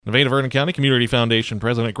Nevada Vernon County Community Foundation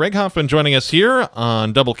President Greg Hoffman joining us here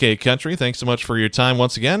on Double K Country. Thanks so much for your time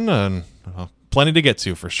once again, and plenty to get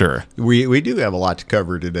to for sure. We do have a lot to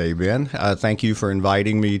cover today, Ben. Thank you for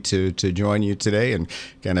inviting me to join you today and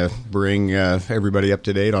kind of bring everybody up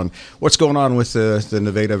to date on what's going on with the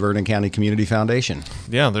Nevada Vernon County Community Foundation.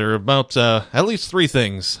 Yeah, there are about at least three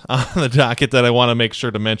things on the docket that I want to make sure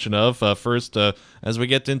to mention of. First, as we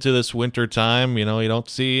get into this winter time, you don't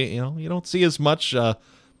see as much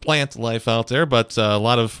plant life out there, but a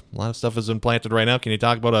lot of stuff has been planted right now. Can you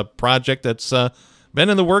talk about a project that's been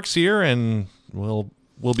in the works here, and we'll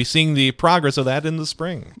be seeing the progress of that in the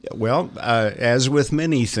spring? Well, as with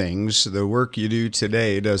many things, the work you do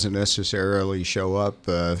today doesn't necessarily show up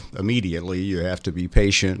immediately. You have to be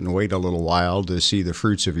patient and wait a little while to see the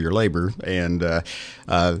fruits of your labor. And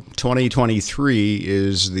 2023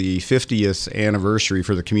 is the 50th anniversary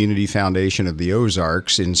for the Community Foundation of the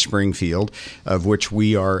Ozarks in Springfield, of which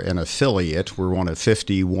we are an affiliate. We're one of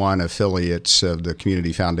 51 affiliates of the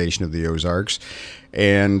Community Foundation of the Ozarks.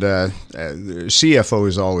 And CFO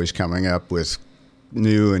is always coming up with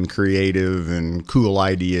new and creative and cool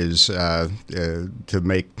ideas to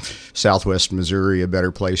make Southwest Missouri a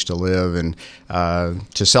better place to live. And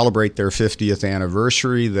to celebrate their 50th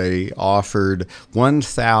anniversary, they offered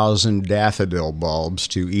 1,000 daffodil bulbs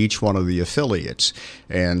to each one of the affiliates.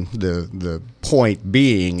 And the point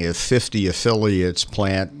being, if 50 affiliates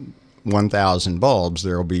plant 1,000 bulbs,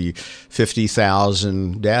 there will be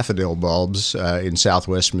 50,000 daffodil bulbs in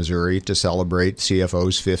Southwest Missouri to celebrate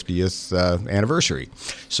CFO's 50th anniversary.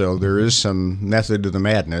 So there is some method to the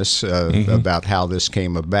madness about how this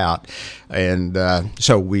came about. And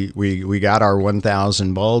so we got our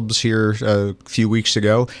 1,000 bulbs here a few weeks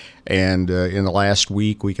ago. And in the last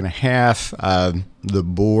week and a half, the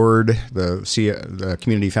board, the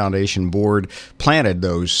Community Foundation board, planted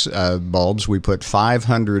those bulbs. We put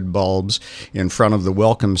 500 bulbs in front of the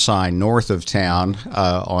welcome sign north of town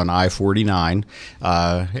on I-49,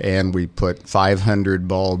 and we put 500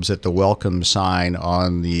 bulbs at the welcome sign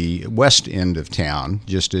on the west end of town,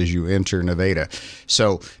 just as you enter Nevada.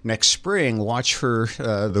 So next spring, watch for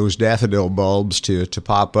those daffodil bulbs to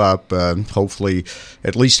pop up. Hopefully,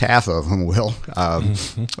 at least half of them will.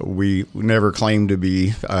 We never claimed to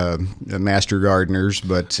be master gardeners,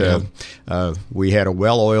 but we had a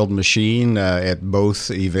well-oiled machine at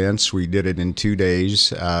both events. We did it in 2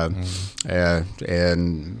 days, and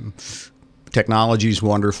technology's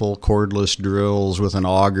wonderful. Cordless drills with an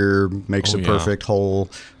auger makes a perfect hole,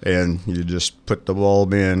 and you just put the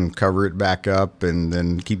bulb in, cover it back up, and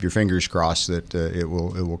then keep your fingers crossed that it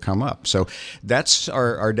will come up. So that's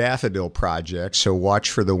our daffodil project. So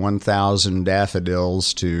watch for the 1,000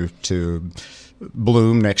 daffodils to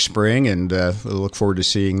bloom next spring, and look forward to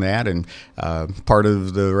seeing that. And part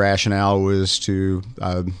of the rationale was to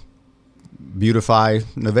beautify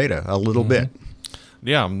Nevada a little bit.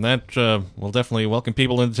 Yeah, that will definitely welcome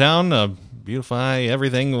people into town, beautify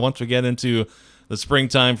everything once we get into the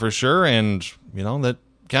springtime for sure, and that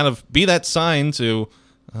kind of be that sign to,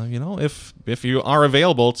 if you are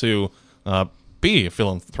available to be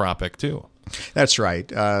philanthropic too. That's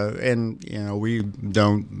right, and we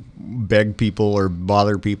don't beg people or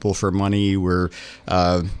bother people for money. We're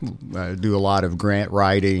do a lot of grant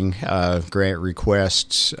writing, grant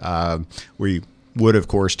requests. We would, of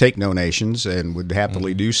course, take donations and would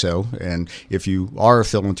happily do so. And if you are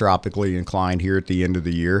philanthropically inclined here at the end of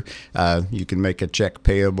the year, you can make a check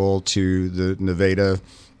payable to the Nevada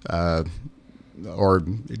or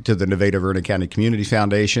to the Nevada Vernon County Community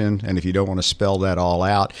Foundation. And if you don't want to spell that all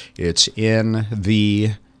out, it's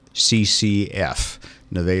NVCCF,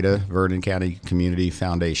 Nevada Vernon County Community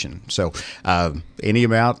Foundation. So any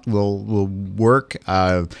amount will work.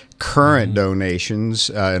 Current donations,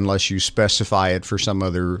 unless you specify it for some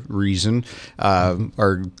other reason,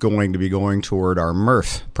 are going to be going toward our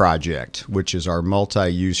MRF project, which is our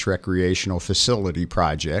multi-use recreational facility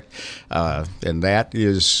project. And that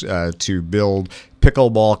is to build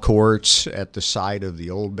pickleball courts at the site of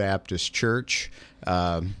the Old Baptist Church,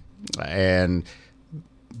 and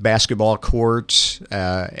basketball courts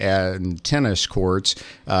and tennis courts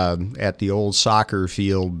at the old soccer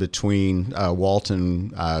field between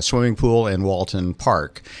Walton Swimming Pool and Walton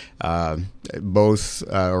Park. Both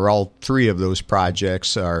or all three of those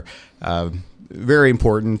projects are very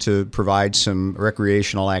important to provide some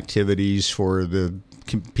recreational activities for the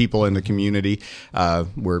people in the community.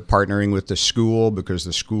 We're partnering with the school because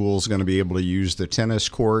the school's going to be able to use the tennis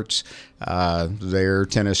courts. Their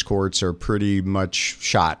tennis courts are pretty much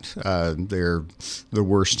shot. They're the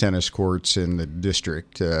worst tennis courts in the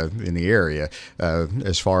district, in the area,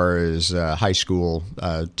 as far as high school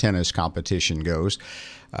tennis competition goes.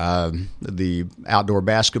 The outdoor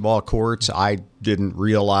basketball courts, I didn't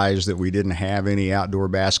realize that we didn't have any outdoor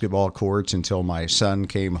basketball courts until my son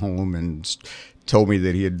came home and told me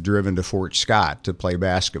that he had driven to Fort Scott to play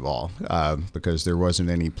basketball because there wasn't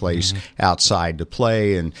any place outside to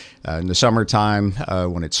play. And in the summertime,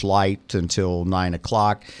 when it's light until 9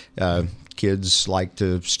 o'clock, kids like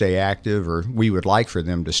to stay active, or we would like for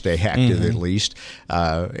them to stay active at least.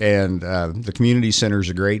 And the community center is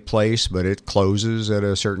a great place, but it closes at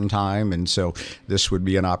a certain time. And so this would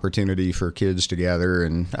be an opportunity for kids to gather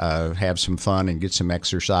and have some fun and get some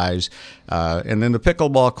exercise. And then the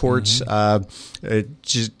pickleball courts,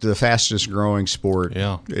 it's just the fastest growing sport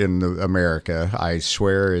in America. I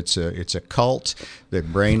swear it's a cult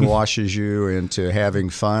that brainwashes you into having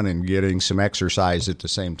fun and getting some exercise at the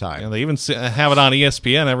same time. Yeah, they even have it on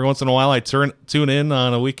ESPN. Every once in a while I tune in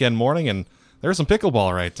on a weekend morning, and there's some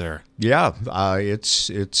pickleball right there. Yeah,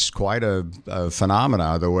 it's quite a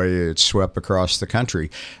phenomena, the way it's swept across the country.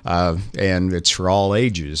 And it's for all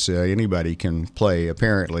ages. Anybody can play,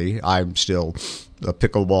 apparently. I'm still a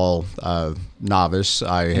pickleball novice.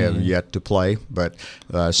 I have yet to play, but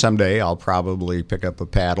someday I'll probably pick up a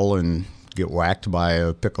paddle and get whacked by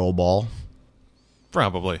a pickleball.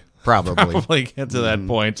 Probably get to that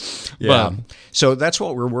point. Yeah. But so that's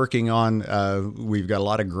what we're working on. We've got a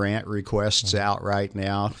lot of grant requests out right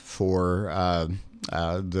now for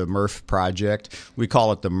the Murph project. We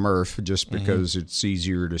call it the Murph just because it's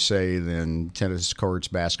easier to say than tennis courts,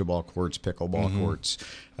 basketball courts, pickleball courts.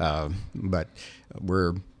 But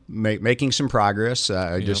we're making some progress.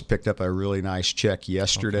 I just picked up a really nice check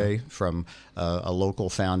yesterday from a local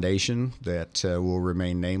foundation that will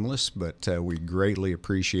remain nameless, but we greatly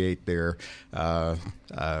appreciate their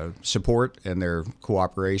support and their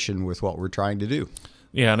cooperation with what we're trying to do.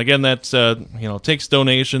 Yeah, and again, that takes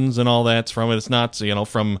donations and all that from it. It's not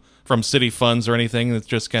from city funds or anything. It's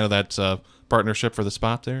just kind of that partnership for the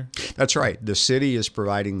spot there. That's right. The city is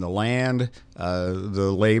providing the land,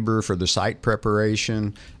 the labor for the site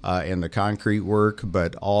preparation, and the concrete work,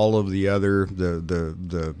 but all of the other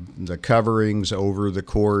the coverings over the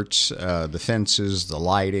courts, the fences, the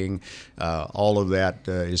lighting, all of that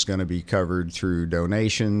is going to be covered through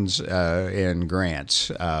donations and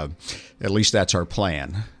grants. At least that's our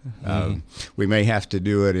plan. We may have to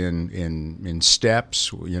do it in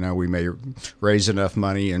steps. We may raise enough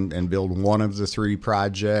money and build one of the three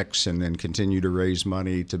projects, and then continue to raise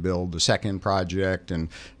money to build the second project, and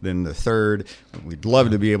then the third. We'd love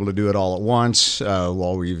to be able to do it all at once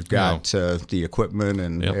while we've got the equipment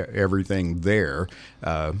and everything there.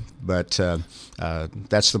 But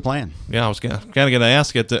that's the plan. Yeah, I was kind of going to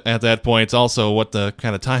ask at that point also what the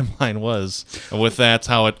kind of timeline was with that,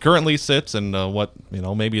 how it currently sits, and what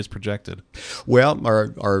maybe is projected. Well,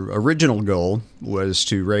 our original goal was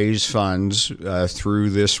to raise funds through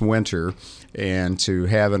this winter and to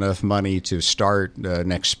have enough money to start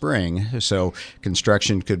next spring, so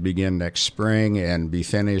construction could begin next spring and be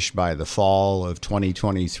finished by the fall of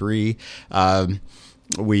 2023.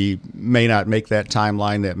 We may not make that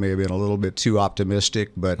timeline. That may have been a little bit too optimistic,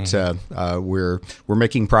 but we're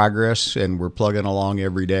making progress, and we're plugging along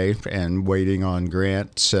every day and waiting on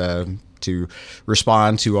grants to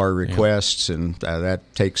respond to our requests, and that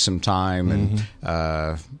takes some time.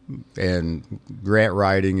 And grant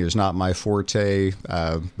writing is not my forte,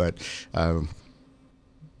 but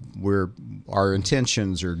our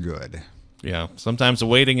intentions are good. Yeah, sometimes the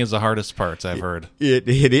waiting is the hardest part, I've heard. It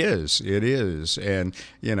is. And,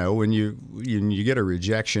 when you get a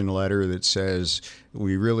rejection letter that says,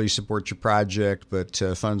 we really support your project, but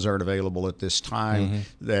funds aren't available at this time,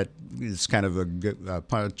 that is kind of a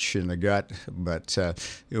punch in the gut. But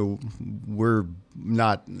we're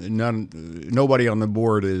not, nobody on the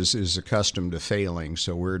board is accustomed to failing,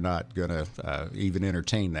 so we're not going to even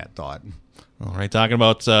entertain that thought. All right, talking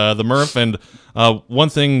about the Murph, and one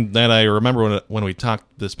thing that I remember when we talked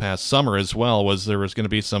this past summer as well was there was going to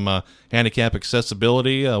be some handicap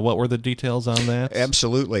accessibility. What were the details on that?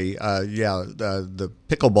 Absolutely. The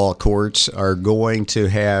pickleball courts are going to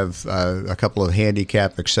have a couple of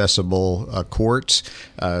handicap accessible courts,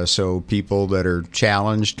 so people that are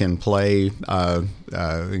challenged can play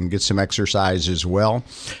and get some exercise as well.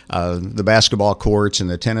 The basketball courts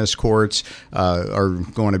and the tennis courts are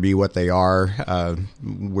going to be what they are.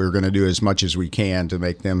 We're going to do as much as we can to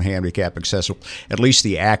make them handicap accessible. At least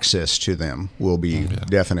the access to them will be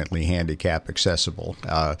definitely handicap accessible.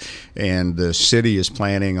 And the city is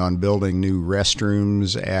planning on building new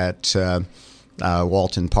restrooms at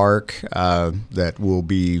Walton Park that will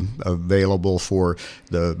be available for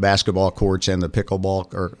the basketball courts and the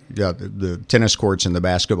pickleball, or the tennis courts and the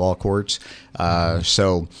basketball courts.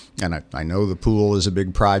 So, and I know the pool is a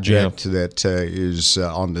big project that is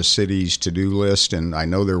on the city's to-do list, and I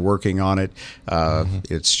know they're working on it.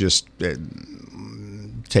 It's just...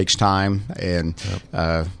 takes time, and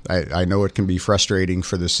I know it can be frustrating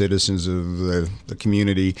for the citizens of the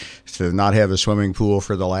community to not have a swimming pool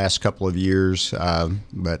for the last couple of years,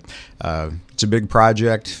 but it's a big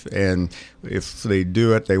project, and if they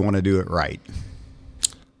do it, they want to do it right.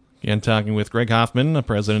 Again, talking with Greg Hoffman,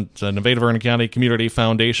 President, Nevada Vernon County Community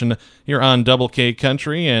Foundation here on Double K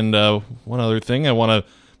Country. And one other thing I want to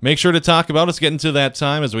make sure to talk about is getting to that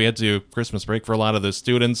time as we head to Christmas break for a lot of the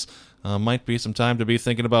students. Might be some time to be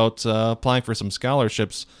thinking about applying for some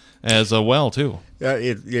scholarships as well, too.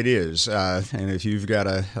 It is. And if you've got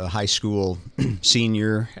a high school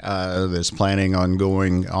senior that's planning on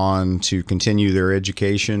going on to continue their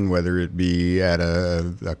education, whether it be at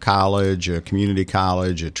a college, a community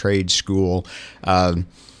college, a trade school,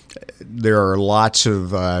 there are lots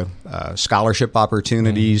of scholarship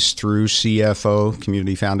opportunities through CFO,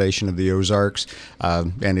 Community Foundation of the Ozarks.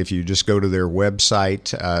 And if you just go to their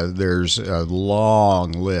website, there's a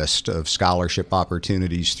long list of scholarship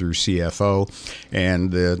opportunities through CFO.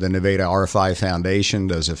 And the Nevada R5 Foundation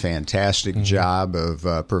does a fantastic job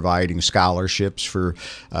of providing scholarships for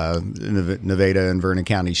Nevada and Vernon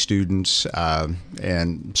County students.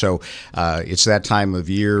 And so it's that time of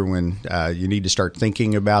year when you need to start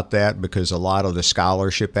thinking about that, because a lot of the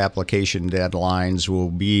scholarship application deadlines will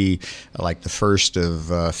be like the 1st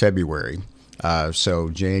of February. So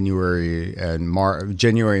January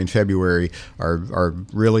and February are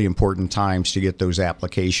really important times to get those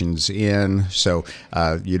applications in, so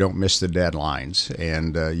you don't miss the deadlines.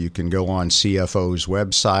 And you can go on CFO's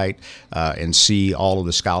website and see all of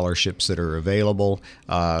the scholarships that are available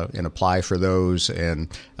and apply for those. And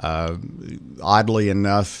oddly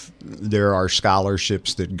enough, there are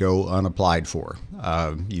scholarships that go unapplied for.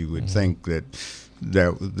 You would think that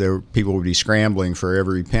people would be scrambling for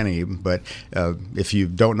every penny, but if you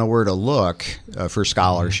don't know where to look for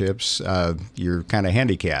scholarships, you're kind of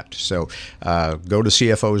handicapped. So go to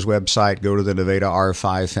CFO's website, go to the Nevada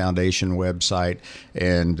R5 Foundation website,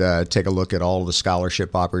 and take a look at all of the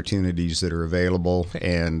scholarship opportunities that are available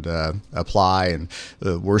and apply. And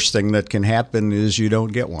the worst thing that can happen is you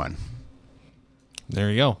don't get one. There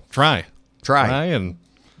you go. Try and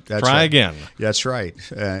That's try right. again. That's right.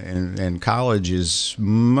 And college is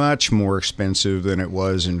much more expensive than it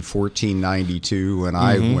was in 1492 when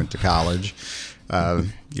I went to college.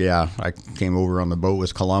 I came over on the boat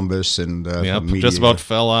with Columbus, and just about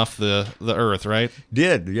fell off the earth, right?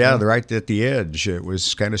 Did, right at the edge. It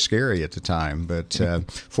was kind of scary at the time, but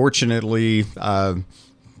fortunately,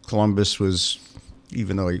 Columbus was,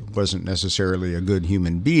 even though he wasn't necessarily a good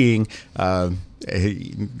human being,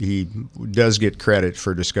 he does get credit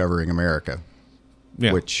for discovering America,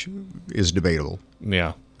 which is debatable.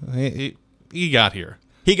 Yeah, he got here.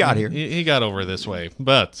 He got here. He got over this way.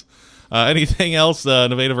 But anything else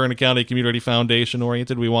Nevada Vernon County Community Foundation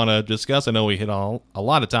oriented we want to discuss? I know we hit a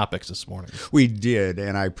lot of topics this morning. We did,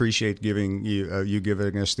 and I appreciate giving you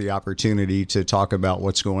giving us the opportunity to talk about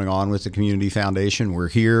what's going on with the Community Foundation. We're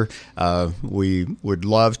here. We would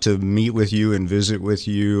love to meet with you and visit with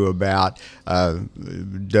you about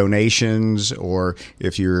donations, or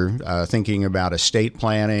if you're thinking about estate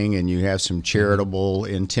planning and you have some charitable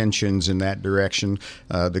intentions in that direction,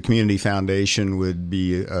 the Community Foundation would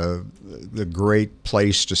be a great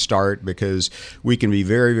place to start, because we can be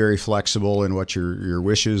very, very flexible in what your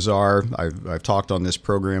wishes are. I've talked on this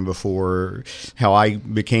program before how I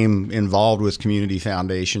became involved with community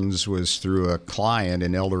foundations was through a client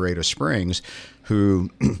in El Dorado Springs who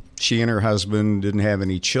she and her husband didn't have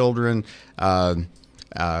any children.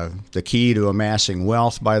 The key to amassing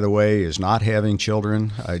wealth, by the way, is not having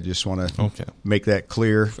children. I just want to make that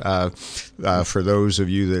clear for those of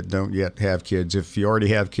you that don't yet have kids. If you already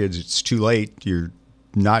have kids, it's too late. You're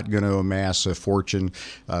not going to amass a fortune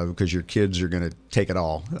because your kids are going to take it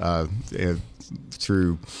all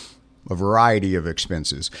through a variety of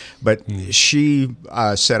expenses. But she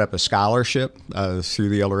set up a scholarship through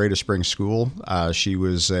the El Dorado Springs School. She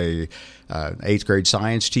was a 8th grade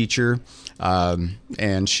science teacher,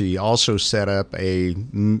 and she also set up a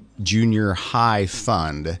junior high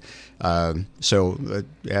fund. So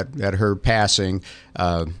at her passing,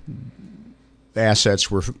 assets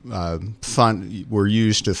were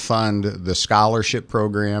used to fund the scholarship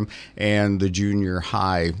program and the junior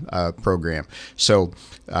high program. So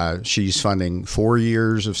she's funding 4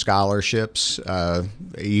 years of scholarships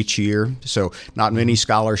each year. So not many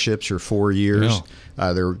scholarships are 4 years.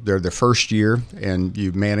 Yeah. They're the first year, and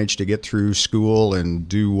you manage to get through school and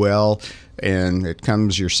do well. And it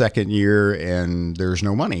comes your second year, and there's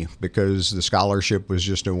no money because the scholarship was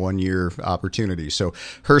just a 1 year opportunity. So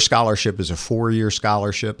her scholarship is a 4-year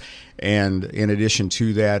scholarship. And in addition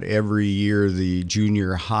to that, every year the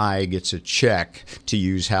junior high gets a check to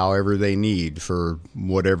use however they need for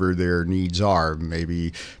whatever their needs are,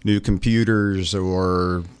 maybe new computers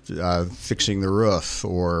or fixing the roof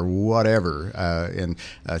or whatever. And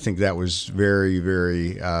I think that was very,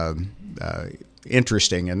 very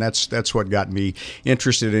interesting, and that's what got me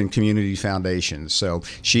interested in community foundations. So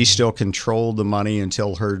she still controlled the money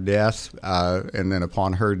until her death, and then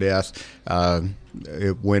upon her death,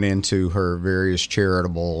 it went into her various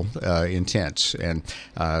charitable intents, and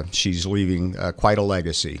she's leaving quite a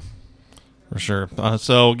legacy. For sure.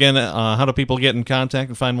 So again, how do people get in contact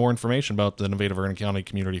and find more information about the Nevada Vernon County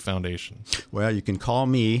Community Foundation? Well, you can call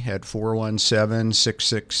me at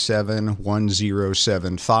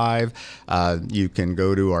 417-667-1075. You can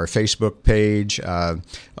go to our Facebook page.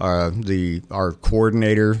 Our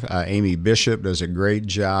coordinator, Amy Bishop, does a great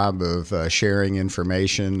job of sharing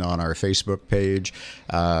information on our Facebook page.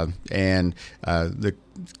 And the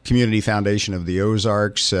Community Foundation of the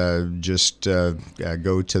Ozarks, just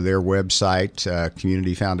go to their website,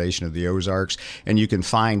 Community Foundation of the Ozarks, and you can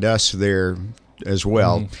find us there as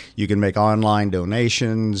well. You can make online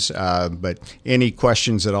donations, but any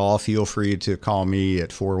questions at all, feel free to call me at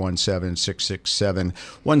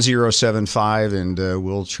 417-667-1075, and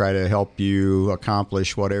we'll try to help you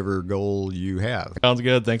accomplish whatever goal you have. Sounds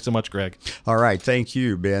good. Thanks so much, Greg. All right. Thank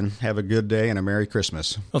you, Ben. Have a good day and a Merry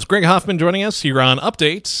Christmas. Well, it's Greg Hoffman joining us here on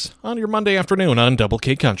Updates on your Monday afternoon on Double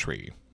K Country.